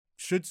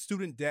Should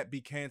student debt be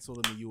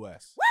canceled in the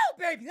U.S.?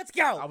 Woo, baby, let's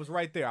go. I was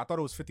right there. I thought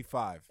it was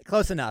 55.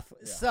 Close enough.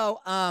 Yeah.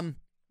 So,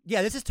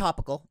 yeah, this is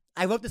topical.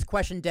 I wrote this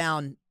question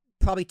down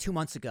probably 2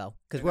 months ago.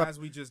 As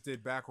we just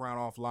did background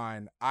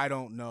offline, I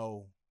don't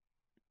know.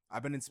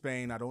 I've been in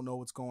Spain. I don't know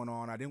what's going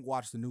on. I didn't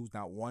watch the news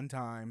not one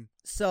time.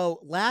 So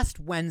last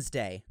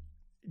Wednesday,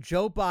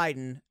 Joe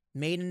Biden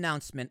made an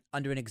announcement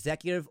under an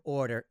executive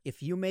order.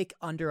 If you make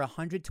under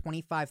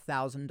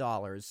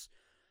 $125,000,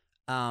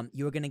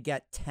 you are going to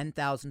get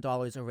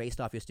 $10,000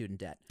 erased off your student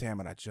debt. Damn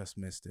it, I just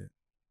missed it.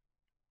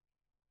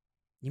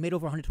 You made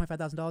over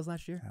 $125,000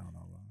 last year? Hell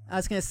no, bro. I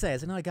was going to say,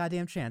 there's not a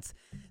goddamn chance.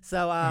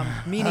 So,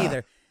 me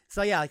neither.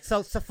 So, yeah,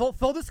 so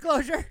full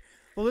disclosure.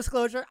 Full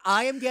disclosure,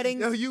 I am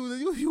getting... Yo,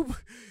 you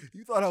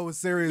thought I was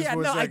serious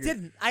for a second. I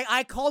didn't.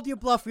 I called you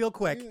bluff real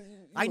quick.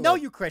 I know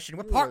you, Christian.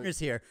 We're partners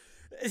here.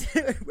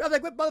 I'm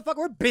like, motherfucker,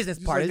 we're business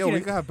partners. Like, yo, we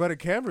got better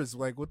cameras.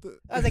 Like, what the...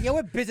 I was like, yo,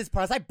 we're business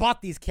partners. I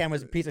bought these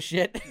cameras, piece of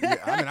shit. Yeah,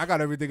 I mean, I got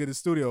everything in the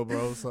studio,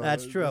 bro. So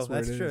that's true.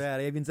 That's true. Yeah,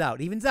 it evens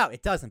out. Evens out.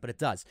 It doesn't, but it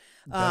does.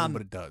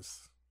 But it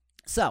does.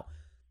 So,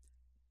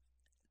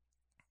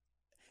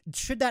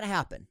 should that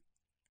happen?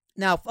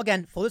 Now,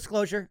 again, full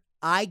disclosure,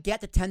 I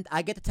get the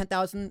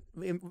 10,000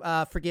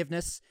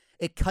 forgiveness.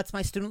 It cuts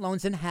my student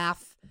loans in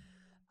half,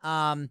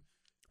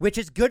 which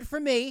is good for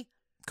me.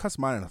 Cuts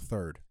mine in a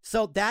third.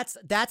 So that's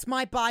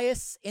my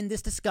bias in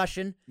this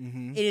discussion.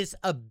 Mm-hmm. It is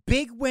a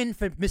big win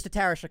for Mr.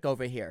 Tarashuk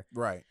over here.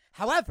 Right.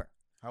 However,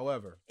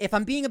 if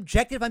I'm being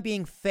objective, I'm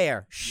being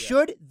fair.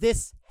 Should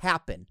this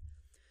happen?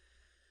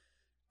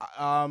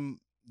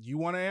 You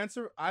want to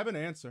answer? I have an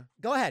answer.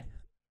 Go ahead.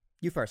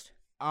 You first.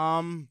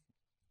 I'm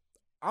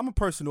a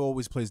person who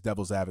always plays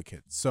devil's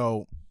advocate.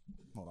 So,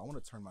 hold on, I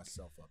want to turn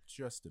myself up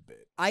just a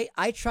bit.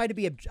 I try to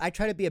be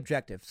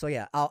objective. So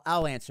yeah,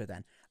 I'll answer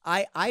then.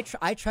 I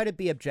try to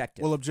be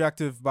objective. Well,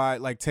 objective by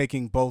like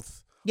taking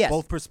both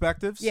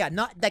perspectives. Yeah,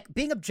 not like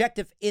being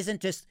objective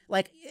isn't just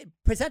like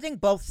presenting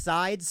both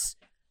sides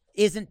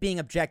isn't being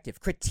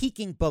objective.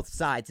 Critiquing both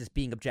sides is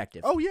being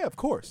objective. Oh yeah, of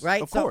course.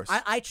 Right? Of course.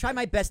 I try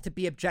my best to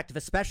be objective,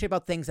 especially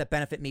about things that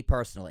benefit me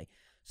personally.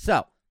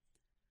 So,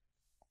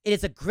 it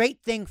is a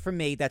great thing for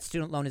me that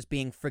student loan is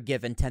being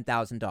forgiven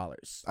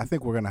 $10,000. I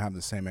think we're going to have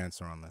the same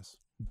answer on this.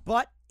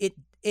 But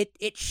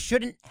it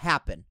shouldn't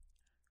happen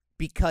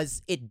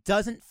because it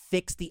doesn't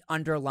fix the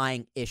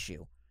underlying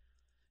issue.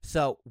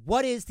 So,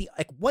 what is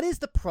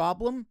the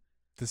problem?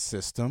 The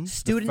system,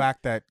 the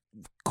fact that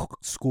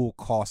school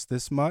costs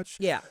this much,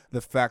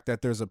 the fact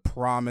that there's a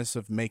promise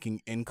of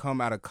making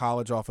income out of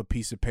college off a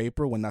piece of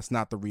paper when that's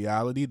not the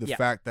reality, the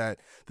fact that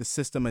the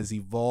system has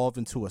evolved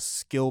into a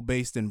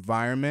skill-based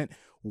environment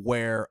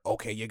where,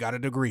 okay, you got a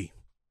degree.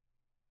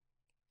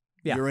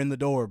 Yeah. You're in the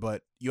door,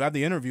 but you have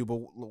the interview, but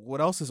what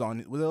else is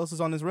on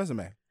this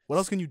resume? What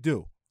else can you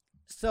do?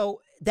 So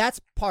that's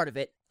part of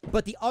it.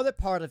 But the other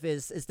part of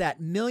it is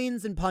that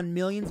millions upon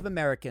millions of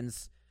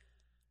Americans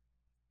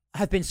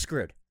have been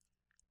screwed.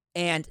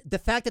 And the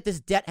fact that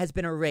this debt has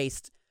been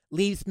erased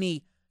leaves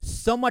me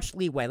so much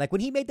leeway. Like when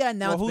he made that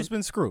announcement. Well, who's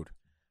been screwed?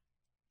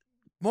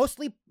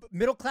 Mostly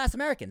middle-class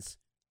Americans.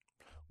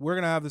 We're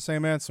going to have the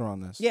same answer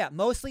on this. Yeah,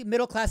 mostly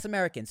middle-class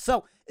Americans.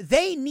 So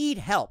they need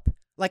help.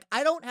 Like,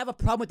 I don't have a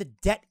problem with the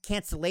debt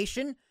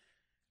cancellation,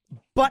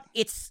 but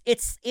it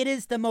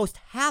is the most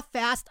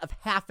half-assed of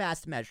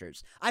half-assed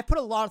measures. I put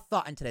a lot of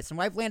thought into this, and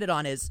what I've landed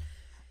on is,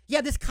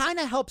 yeah, this kind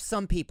of helps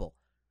some people.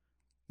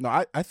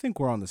 No, I think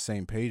we're on the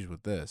same page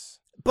with this.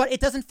 But it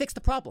doesn't fix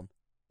the problem.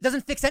 It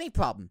doesn't fix any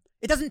problem.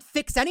 It doesn't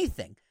fix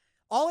anything.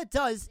 All it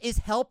does is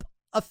help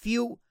a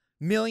few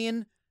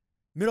million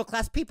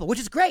middle-class people, which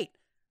is great.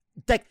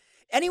 Like,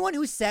 anyone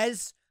who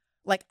says,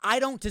 like, I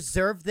don't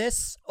deserve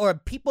this, or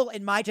people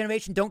in my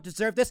generation don't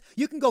deserve this,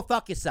 you can go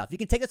fuck yourself. You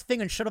can take this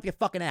finger and shut up your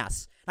fucking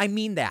ass. I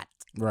mean that.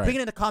 Right. Bring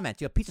it in the comments,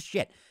 you a piece of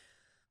shit.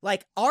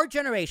 Like, our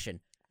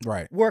generation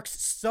works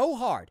so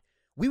hard.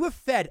 We were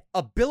fed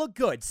a bill of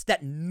goods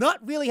that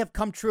not really have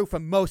come true for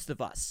most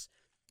of us.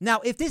 Now,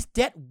 if this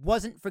debt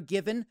wasn't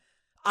forgiven,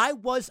 I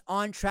was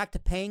on track to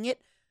paying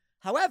it.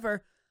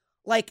 However,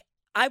 like,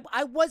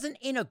 I wasn't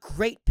in a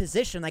great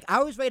position. Like,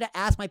 I was ready to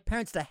ask my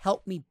parents to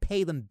help me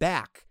pay them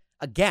back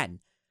again.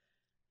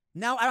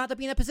 Now I don't have to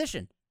be in that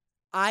position.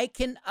 I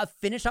can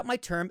finish up my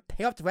term,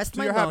 pay off the rest of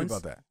my loans. You're happy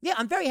about that? Yeah,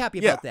 I'm very happy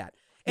about that.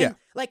 And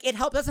like, it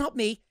doesn't help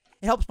me.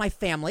 It helps my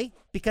family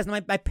because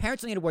my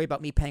parents don't need to worry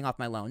about me paying off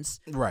my loans.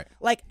 Right.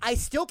 Like, I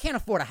still can't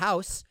afford a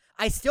house.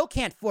 I still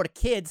can't afford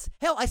kids.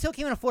 Hell, I still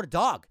can't even afford a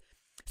dog.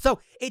 So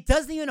it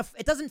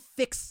doesn't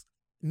fix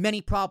many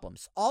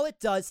problems. All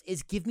it does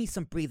is give me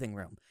some breathing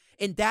room.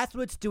 And that's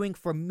what it's doing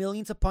for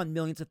millions upon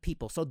millions of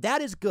people. So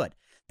that is good.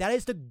 That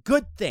is the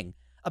good thing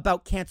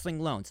about canceling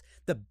loans.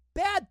 The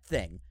bad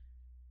thing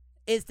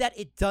is that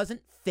it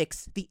doesn't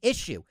fix the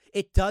issue.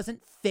 It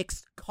doesn't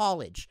fix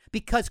college.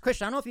 Because,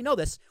 Christian, I don't know if you know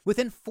this,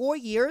 within 4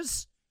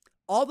 years,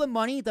 all the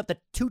money, the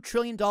 $2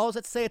 trillion,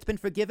 let's say it's been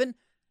forgiven,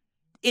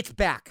 it's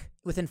back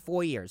within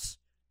 4 years.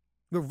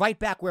 We're right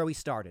back where we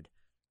started.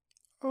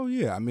 Oh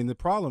yeah, I mean the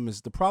problem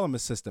is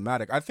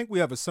systematic. I think we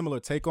have a similar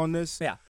take on this. Yeah.